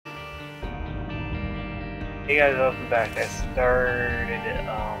Hey guys, welcome back. I started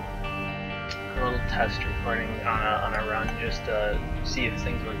a little test recording on a run just to see if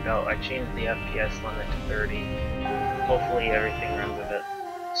things worked out. I changed the FPS limit to 30. Hopefully everything runs a bit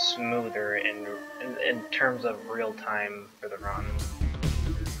smoother in terms of real time for the run.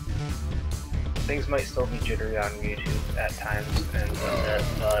 Things might still be jittery on YouTube at times and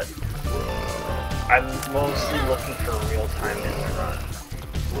but I'm mostly looking for real time in the run.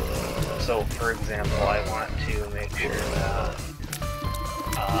 So, for example, I want to make sure that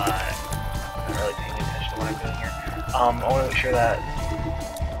I'm not really paying attention to what I'm doing here. I want to make sure that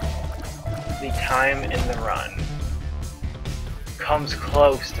the time in the run comes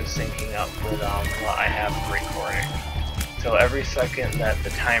close to syncing up with what I have recording. So every second that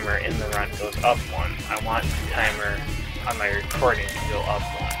the timer in the run goes up one, I want the timer on my recording to go up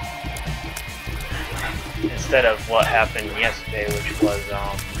one. Instead of what happened yesterday, which was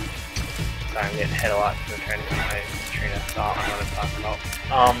sorry, I'm getting hit a lot because I'm trying to get my train of thought on what I'm talking about.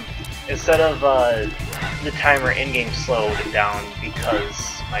 Instead of the timer in-game slowed down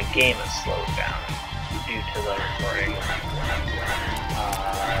because my game is slowed down due to the recording.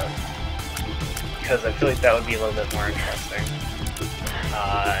 Because I feel like that would be a little bit more interesting.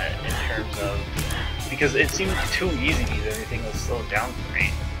 In terms of... because it seemed too easy because everything was slowed down for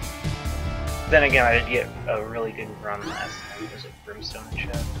me. Then again, I did get a really good run last time. It was like Brimstone and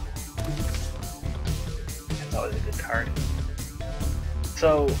shit. That's always a good card.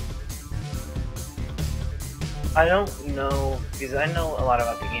 So, I don't know, because I know a lot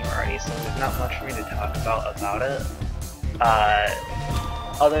about the game already, so there's not much for me to talk about it.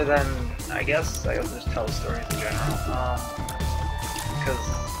 Other than, I guess I'll just tell stories in general. Because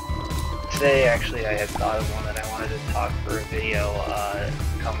today, actually, I had thought of one that I wanted to talk for a video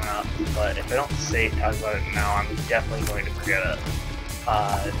coming up, but if I don't talk about it now, I'm definitely going to forget it.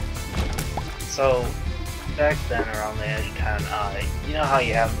 So, back then, around the age of 10, you know how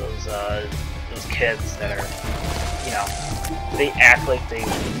you have those kids that are, you know, they act like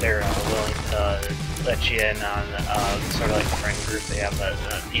they're willing to let you in on sort of like a friend group they have, but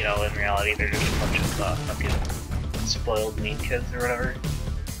you know, in reality, they're just a bunch of fucking spoiled mean kids or whatever.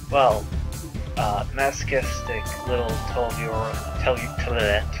 Well, masochistic little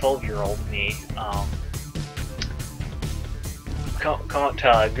 12-year-old me come up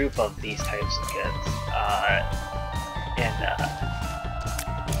to a group of these types of kids, and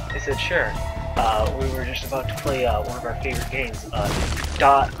they said, sure. We were just about to play one of our favorite games,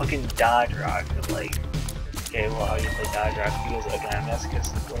 fucking Dodge Rock. I'm like, okay, well, how do you play Dodge Rock? He goes, again,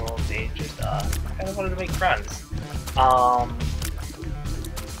 masochistic little old me, just kind of wanted to make friends.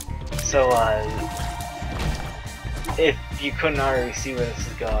 If you couldn't already see where this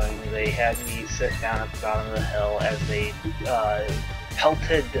is going, they had me sit down at the bottom of the hill as they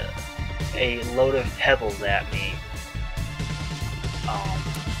pelted a load of pebbles at me.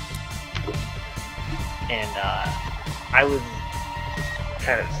 I was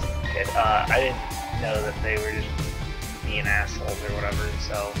kind of scared. I didn't know that they were just being assholes or whatever,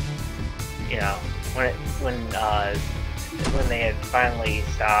 so, you know, when they had finally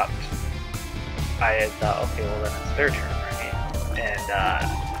stopped, I had thought, okay, well then it's their turn, right? And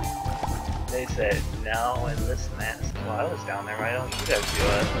they said, no, and this and that. So, well, I was down there, why don't you guys do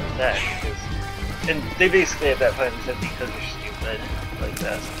it instead? And they basically at that point said, because you're stupid, like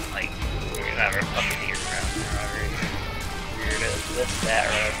this, like, you're never fucking your friend or whatever, you're this, that,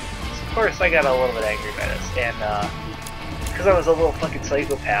 or whatever. So of course I got a little bit angry by this, and because I was a little fucking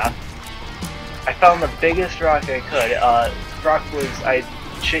psychopath, I found the biggest rock I could. Rock was, I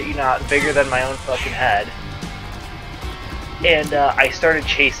shit you not, bigger than my own fucking head. And I started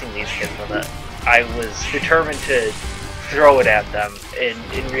chasing these kids with it. I was determined to throw it at them, and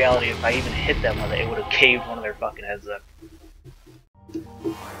in reality, if I even hit them with it, it would have caved one of their fucking heads in.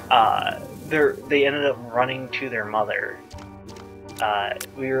 They ended up running to their mother. I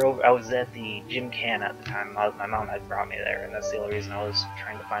was at the Gymkhana at the time. My mom had brought me there, and that's the only reason I was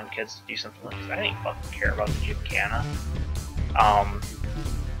trying to find kids to do something with, because I didn't fucking care about the Gymkhana.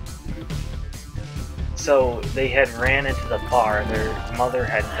 So they had ran into the bar, their mother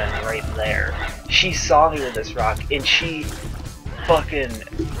had been right there. She saw me with this rock, and she fucking,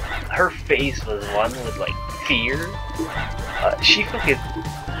 her face was one with like fear. She fucking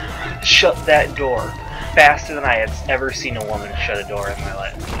shut that door faster than I had ever seen a woman shut a door in my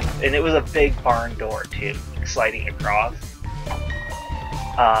life. And it was a big barn door too, sliding across.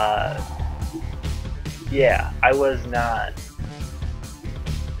 Yeah, I was not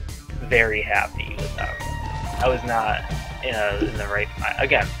very happy with them. I was not in the right mind.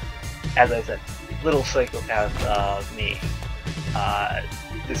 Again, as I said, little psychopath me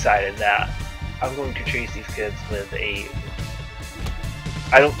decided that I'm going to chase these kids with a...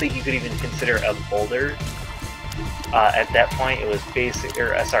 I don't think you could even consider a boulder. At that point, it was basic,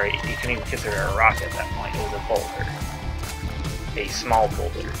 or sorry, you couldn't even consider a rock at that point. It was a boulder, a small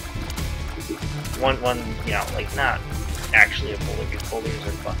boulder. One, you know, like not actually a boulder. Because boulders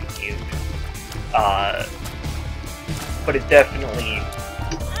are fucking huge. But it definitely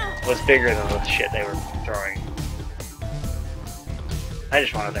was bigger than the shit they were throwing. I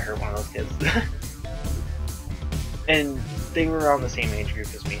just wanted to hurt one of those kids. And they were around the same age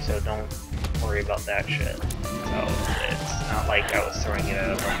group as me, so don't worry about that shit. So it's not like I was throwing it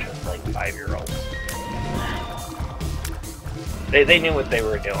at a bunch of like 5-year-olds. They knew what they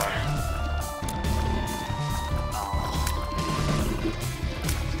were doing.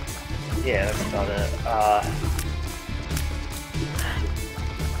 Yeah, that's about it.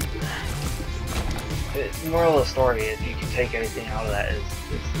 Moral of the story, if you can take anything out of that, is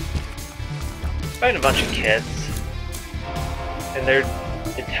find a bunch of kids, and they're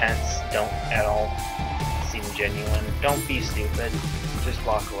intense, don't at all seem genuine. Don't be stupid, just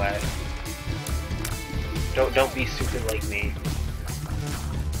walk away. Don't be stupid like me.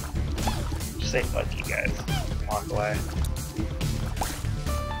 Just say fuck you guys, walk away.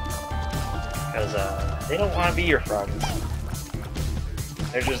 Because they don't want to be your friends.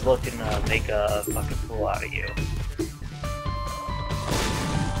 They're just looking to make a fucking fool out of you.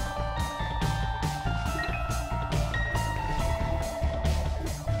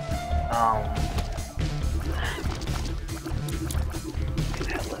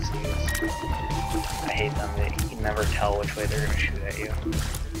 Headless dudes. I hate them. You can never tell which way they're gonna shoot at you.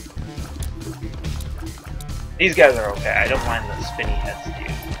 These guys are okay. I don't mind the spinny heads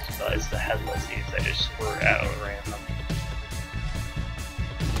dudes, but it's the headless dudes that just squirt out at random.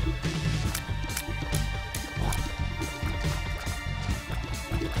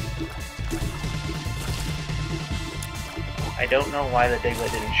 I don't know why the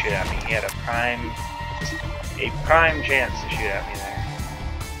Diglett didn't shoot at me. He had a prime chance to shoot at me there.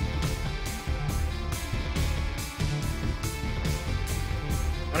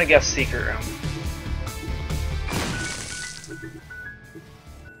 I'm gonna guess secret room.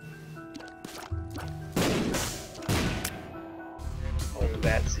 Or the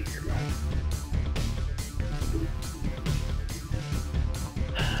bad secret room.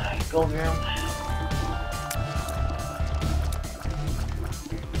 Gold room.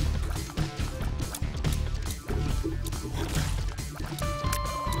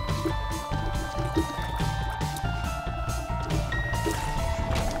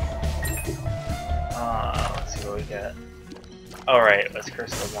 Let's see what we got. Alright, let's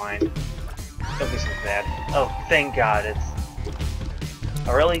curse the blind. Don't be so bad. Oh, thank God, it's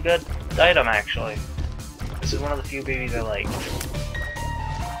a really good item, actually. This is one of the few babies I like.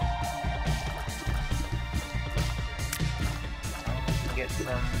 Get some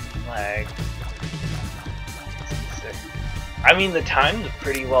lag. I mean, the time's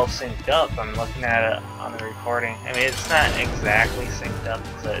pretty well synced up. I'm looking at it on the recording. I mean, it's not exactly synced up,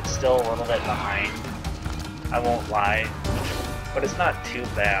 so it's still a little bit behind. I won't lie. But it's not too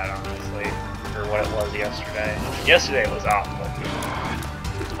bad, honestly, for what it was yesterday. Yesterday was awful.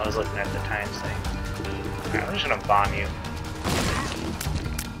 I was looking at the time thing. Alright, I'm just gonna bomb you.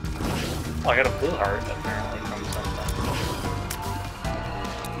 Oh, I got a blue heart, apparently, from something.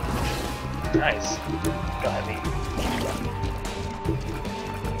 Nice. Go heavy.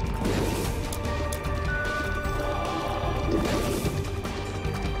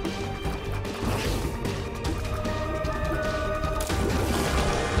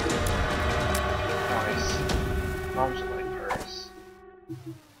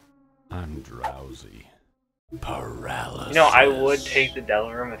 I'm drowsy. Paralysis. You know, I would take the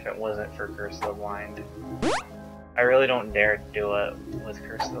Devil Room if it wasn't for Curse of the Blind. I really don't dare do it with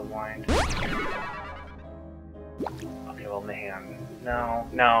Curse of the Blind. Okay, well, man. No.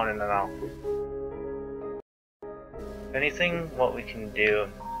 If anything, what we can do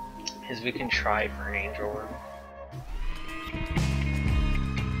is we can try for an Angel Room.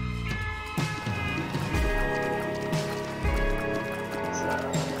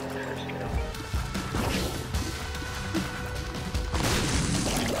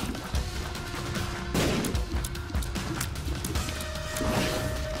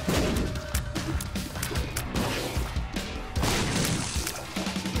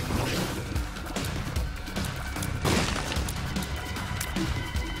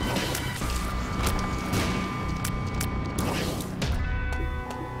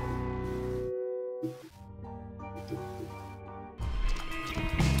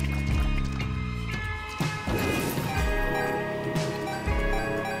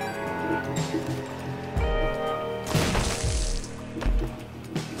 Come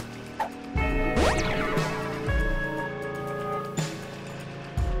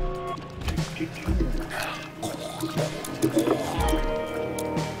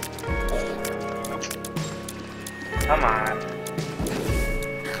on.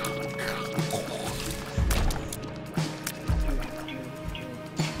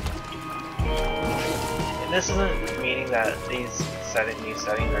 And this isn't meaning that these new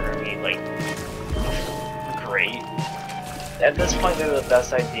settings are gonna be like great. At this point, they're the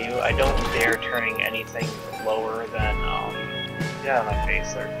best I do. I don't dare turning anything lower than get out of my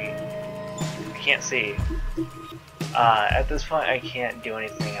face, Lurky. I can't see. At this point, I can't do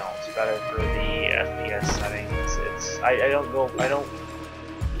anything else better for the FPS settings. I don't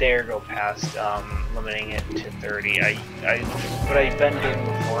dare go past limiting it to 30. What I've been doing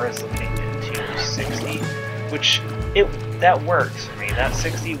before is limiting it to 60, which that works for me. That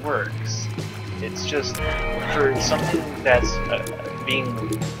 60 works. It's just for something that's being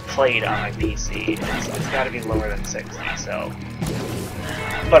played on my PC, it's got to be lower than 60. So,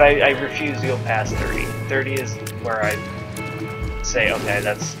 but I refuse to go past 30. 30 is where I say, okay,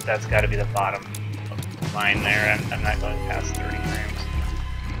 that's got to be the bottom line there, and I'm not going past 30 frames.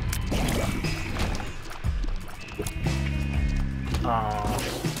 Oh,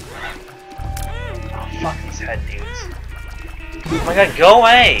 fuck these head dudes. Oh my god, go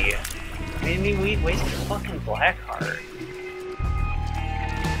away! Made me waste your fucking black heart.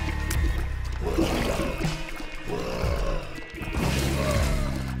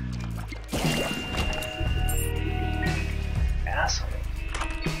 Asshole.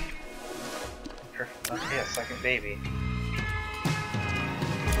 Perfect. Okay, a second baby.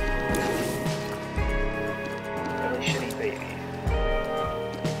 Really shitty baby.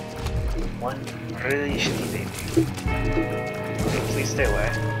 One really shitty baby. Okay, please stay away.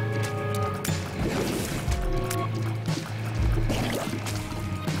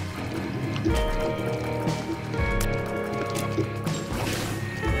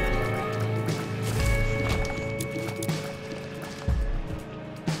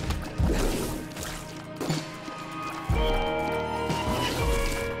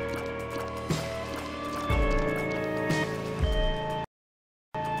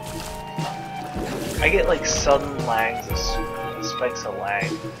 I get like sudden lags, spikes of lag,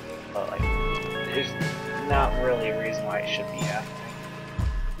 but like there's not really a reason why it should be happening.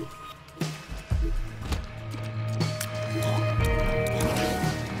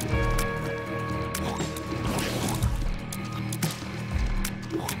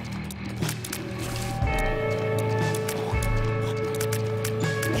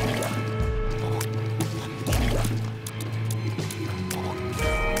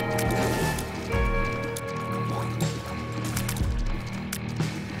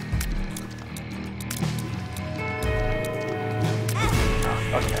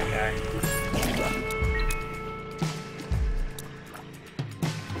 Fuck that guy.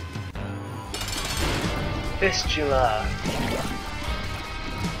 Fistula.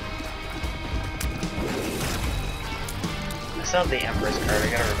 I still have the Empress card, I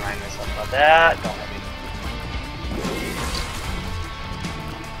gotta remind myself about that. Don't let me.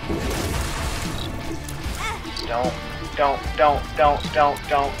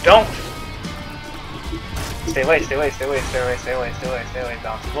 Don't! Stay away, bouncy boys. Stay away,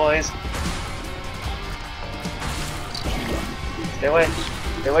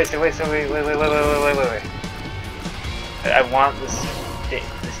 wait. I want this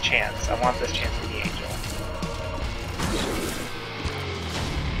chance. I want this chance with the angel.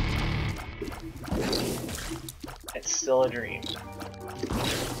 It's still a dream.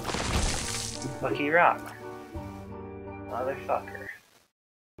 Lucky Rock. Motherfucker.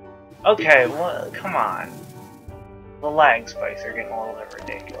 Okay, well, come on. The lag spikes are getting a little bit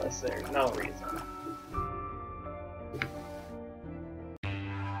ridiculous. There's no reason.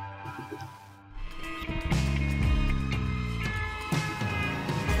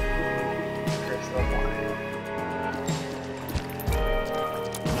 Crystal wine.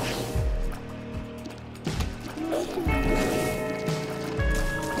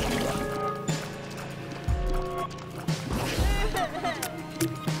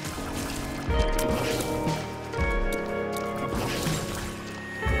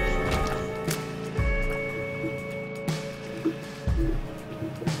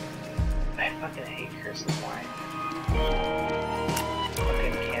 I fucking hate Crystal wine.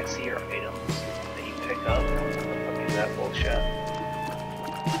 Fucking can't see your items that you pick up. What the fuck is that bullshit?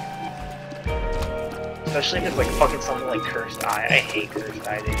 Especially if it's like fucking something like Cursed Eye. I hate Cursed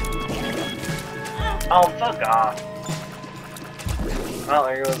Eye, dude. Oh, fuck off. Well,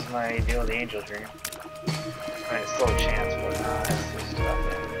 there goes my deal with the Angel Dream. I mean, it's still a chance, but it's just stuff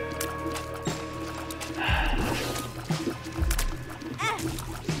in.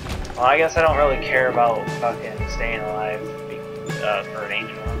 Well, I guess I don't really care about fucking staying alive for an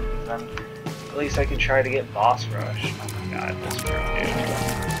Angel one, because then at least I can try to get Boss Rush. Oh my god, this room, dude.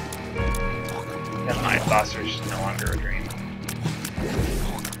 Never mind, Boss Rush is no longer a dream.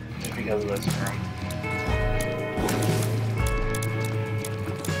 Just because of this room.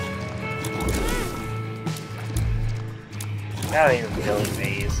 Not even really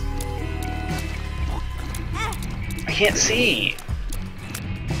maze. I can't see!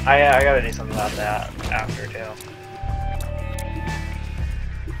 I gotta do something about that after too.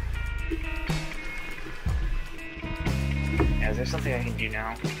 Yeah, is there something I can do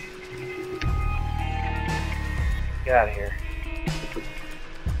now? Get out of here.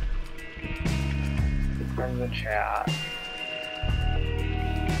 From the chat.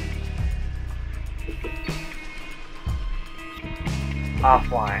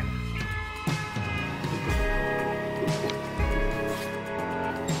 Offline.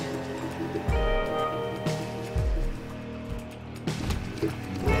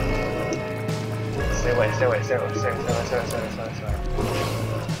 Stay away, stay away, stay away, stay away, stay away, stay away, stay away, stay away, stay away.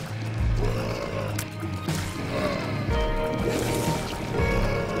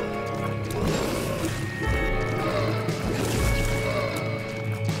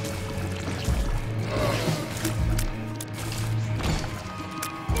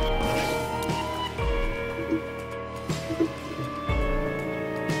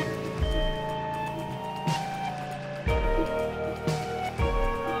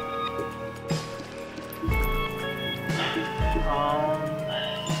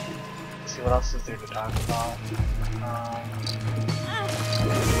 What else is there to talk about?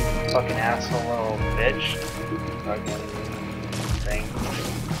 Fucking asshole little bitch. Fucking thing.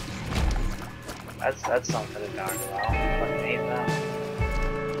 That's something to talk about. Fucking hate that.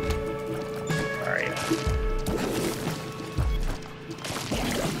 Where are you?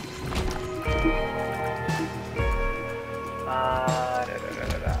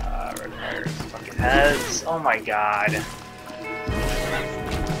 Red fires. Fucking heads. Oh my god.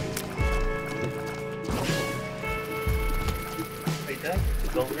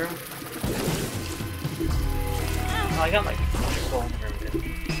 Gold room? Oh, I got my gold room, didn't I?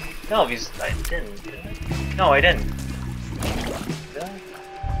 No, I didn't, did I? No, I didn't. Did I?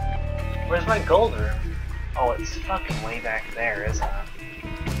 Where's my gold room? Oh, it's fucking way back there, isn't it?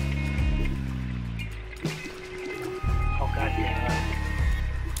 Oh, god damn it.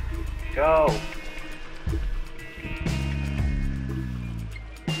 Go!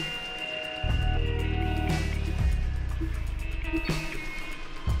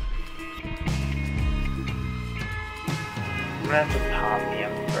 I'm gonna have to pop the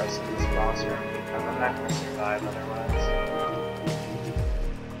Empress in this boss room because I'm not gonna survive otherwise.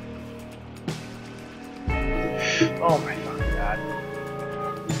 Oh my fucking god.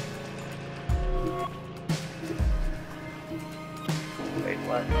 Wait,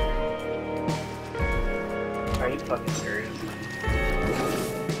 what? Are you fucking serious?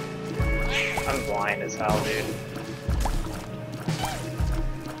 I'm blind as hell, dude.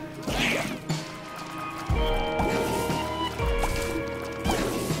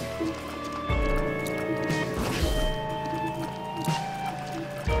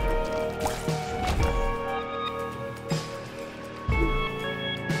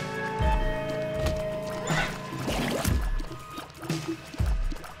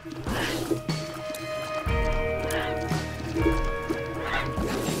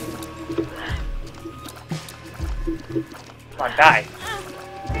 Come on, die!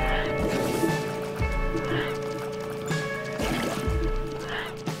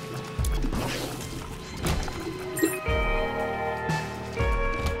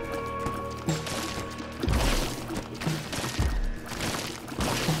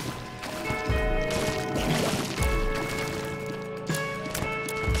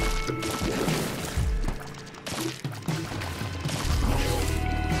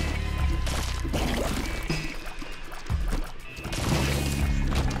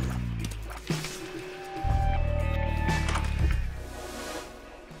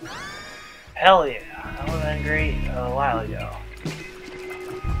 Hell yeah, that would have been great a while ago.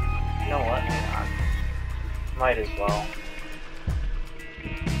 You know what? Hang on. Might as well.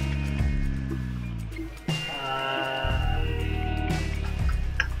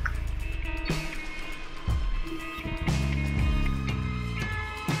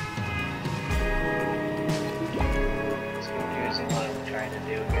 It's confusing what I'm trying to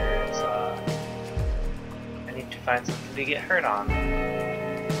do here. It's, I need to find something to get hurt on.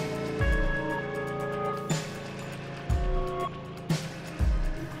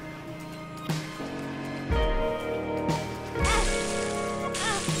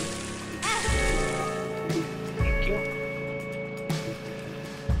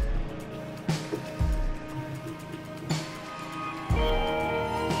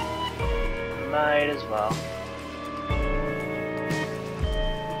 Might as well.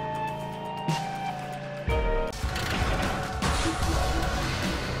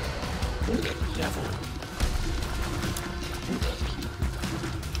 Devil.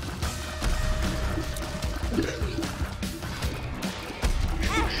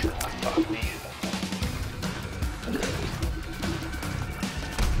 Fuck me.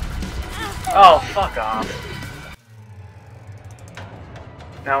 Oh, fuck off.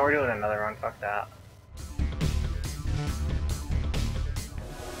 No, we're doing another one. Fuck that.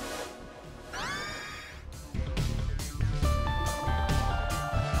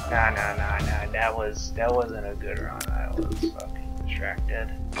 Nah. That wasn't a good run. I was fucking distracted.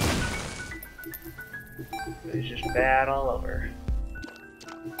 It was just bad all over.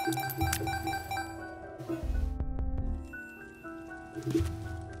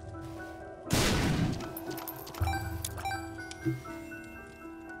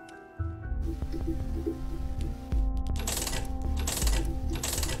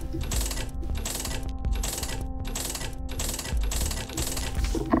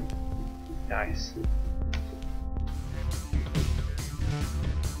 Nice.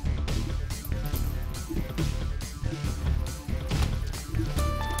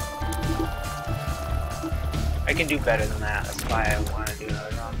 I can do better than that. That's why I want to do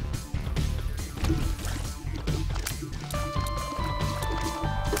another run.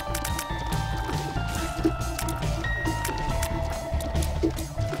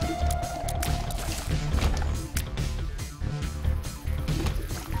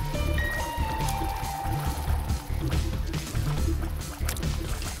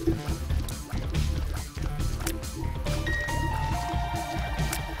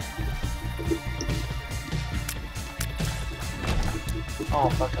 Oh,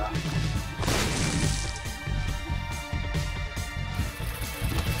 fuck off.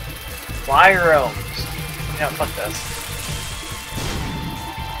 Fly roams. Yeah, fuck this.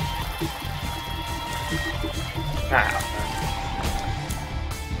 Nah.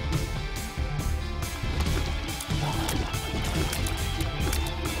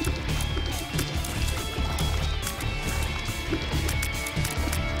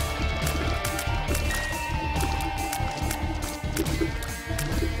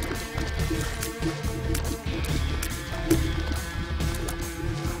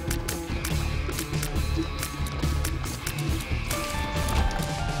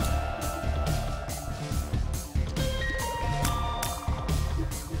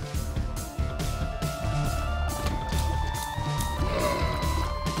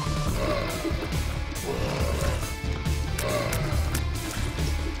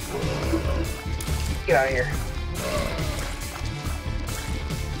 Get out of here.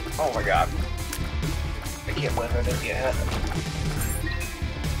 Oh my god. I can't believe I didn't get hit.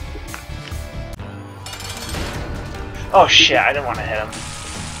 Oh shit, I didn't want to hit him.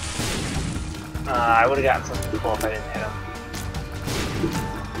 I would have gotten something cool if I didn't hit him.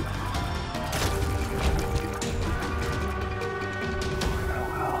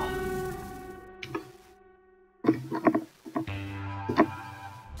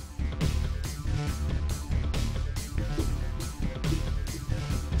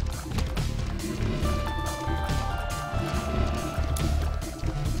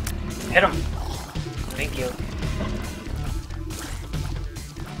 Hit him. Thank you.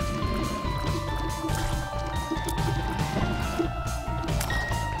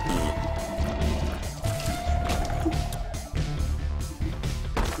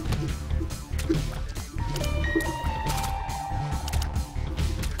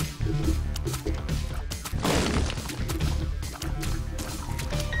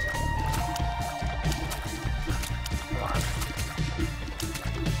 Come on.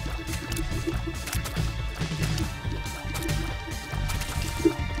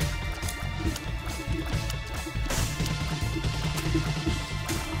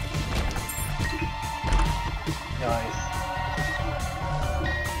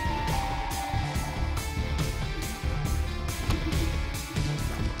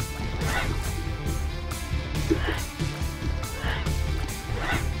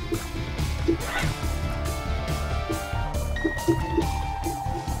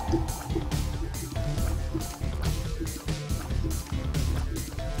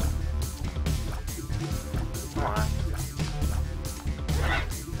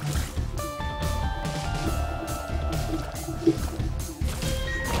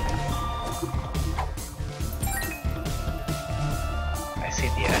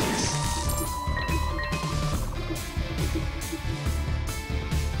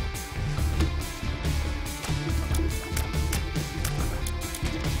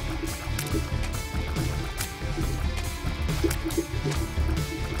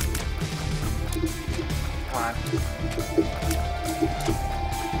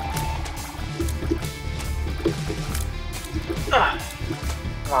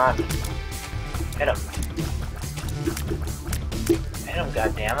 Come on. Hit him. Hit him,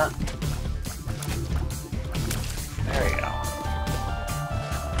 goddammit. There we go.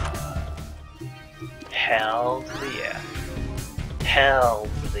 Hell to the yes. Hell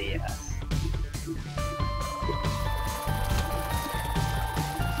to the yes.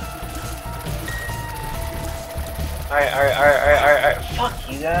 Alright. Fuck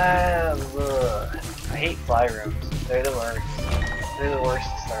you guys. Ugh. I hate fly rooms. They're the worst. They're the worst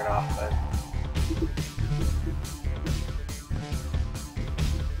to start off with.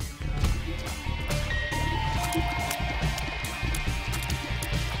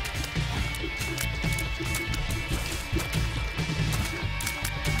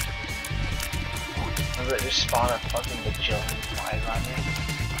 Does it just spawn a fucking bajillion flies on me?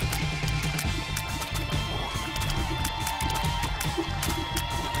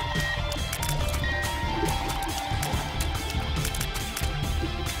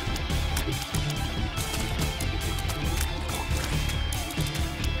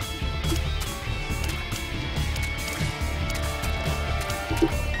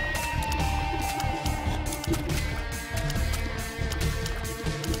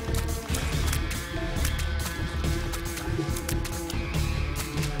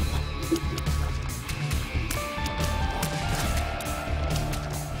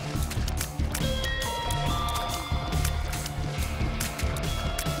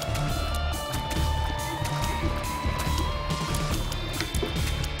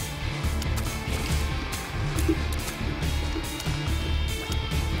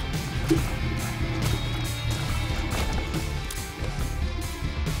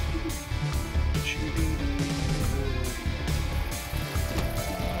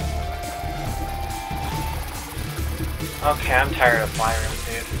 Okay, I'm tired of fly rooms,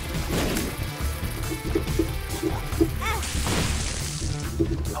 dude.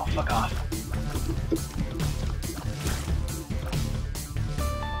 Oh, fuck off.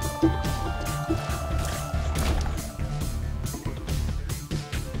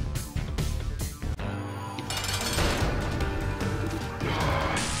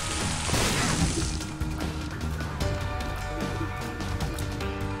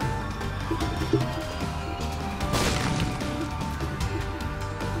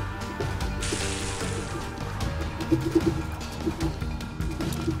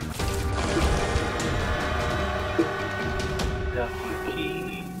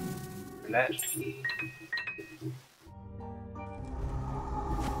 Key. Latch key.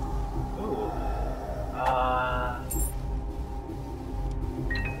 Ooh.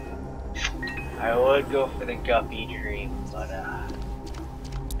 I would go for the Guppy Dream, but I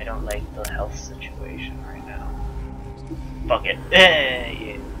don't like the health situation right now. Fuck it.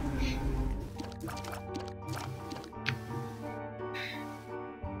 Yeah.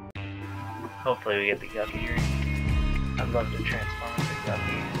 Hopefully we get the Guppy Dream. I'd love to transform into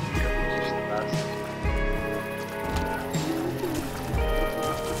Guppy. Guppy's just the best.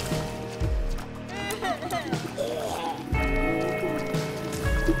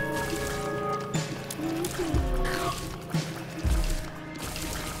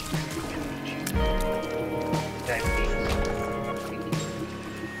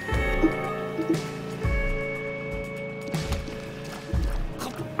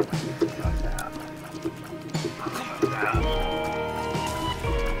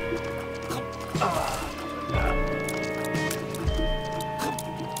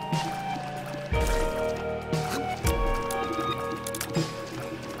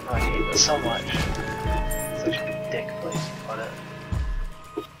 So much. Such a dick place to put it.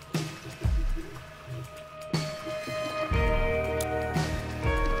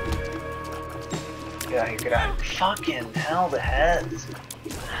 Get out here, get out. Fucking hell, the heads.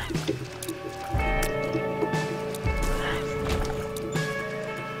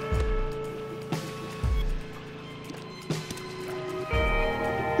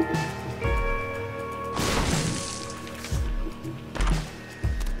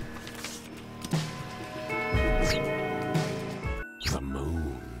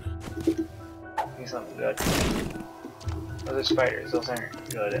 Something good. Those are spiders, those aren't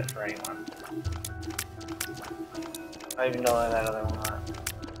good for anyone. I don't even know that other one not.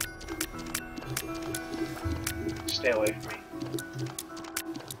 Stay away from me.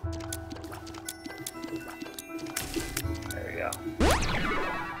 There we go.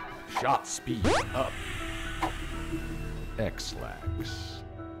 Shot speed up. X-Lax.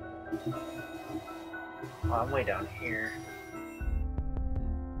 Oh, I'm way down here.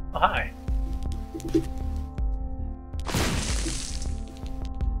 Oh, hi.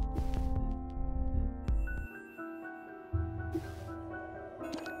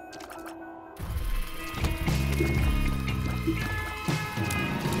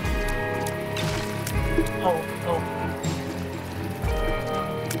 Oh, oh.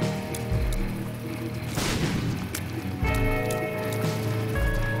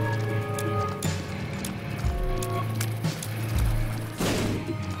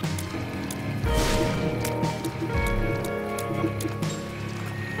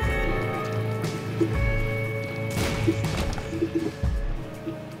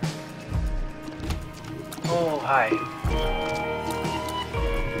 Oh, hi.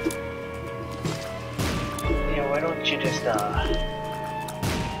 Yeah, why don't you just,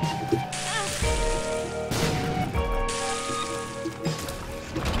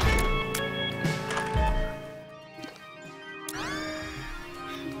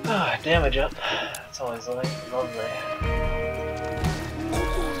 damage up. That's always lovely.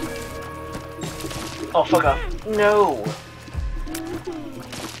 Oh, fuck off. No!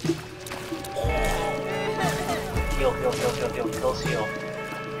 Heal, heal, heal, heal, heal, kills heal.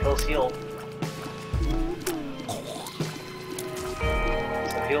 Kills heal.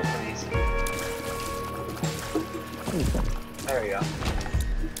 So heal, please. There we go.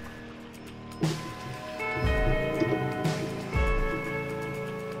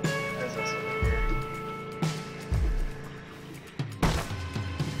 There's this over here.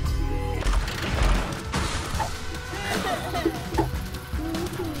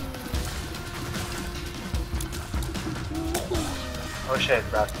 I wish I had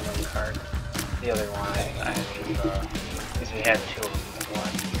brought the one card. The other one I need, because we had two of them at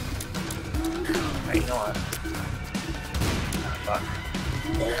one. Alright, you know what?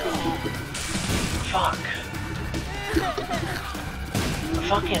 Fuck.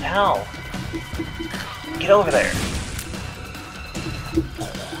 Fucking hell. Get over there.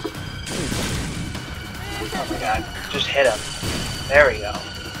 Oh my god. Just hit him. There we go.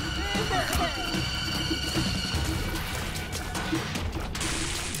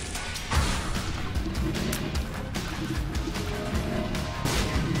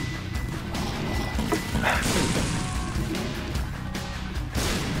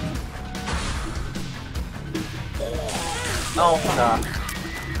 Oh, fuck off.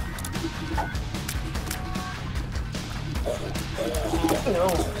 No.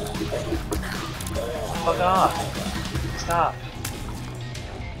 Fuck off. Stop.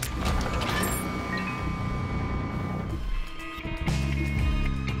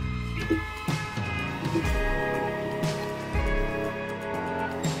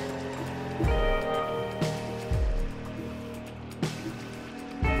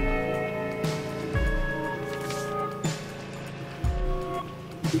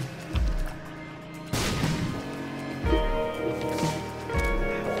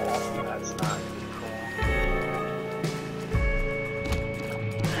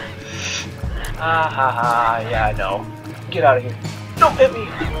 Ah ha ha, yeah I know. Get out of here. Don't hit me!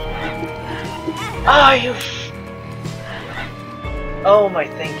 Ah, you oh my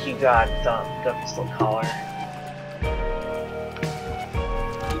thank you god, the pistol collar.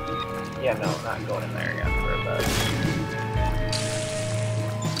 Yeah, no, I'm not going in there again for a bit.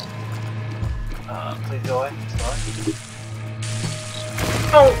 Please go away. Slow.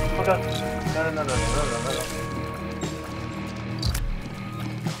 Oh my god. No, no, no, no, no, no, no, no.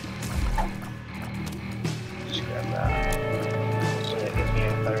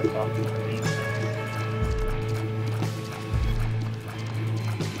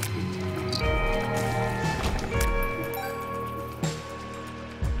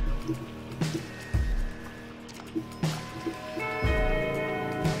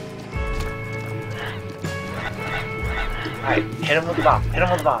 Alright, hit him with the bomb. Hit him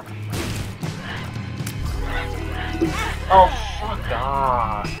with the bomb. Oh, fuck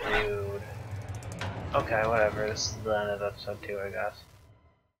off, dude. Okay, whatever. This is the end of episode 2, I guess.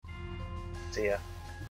 See ya.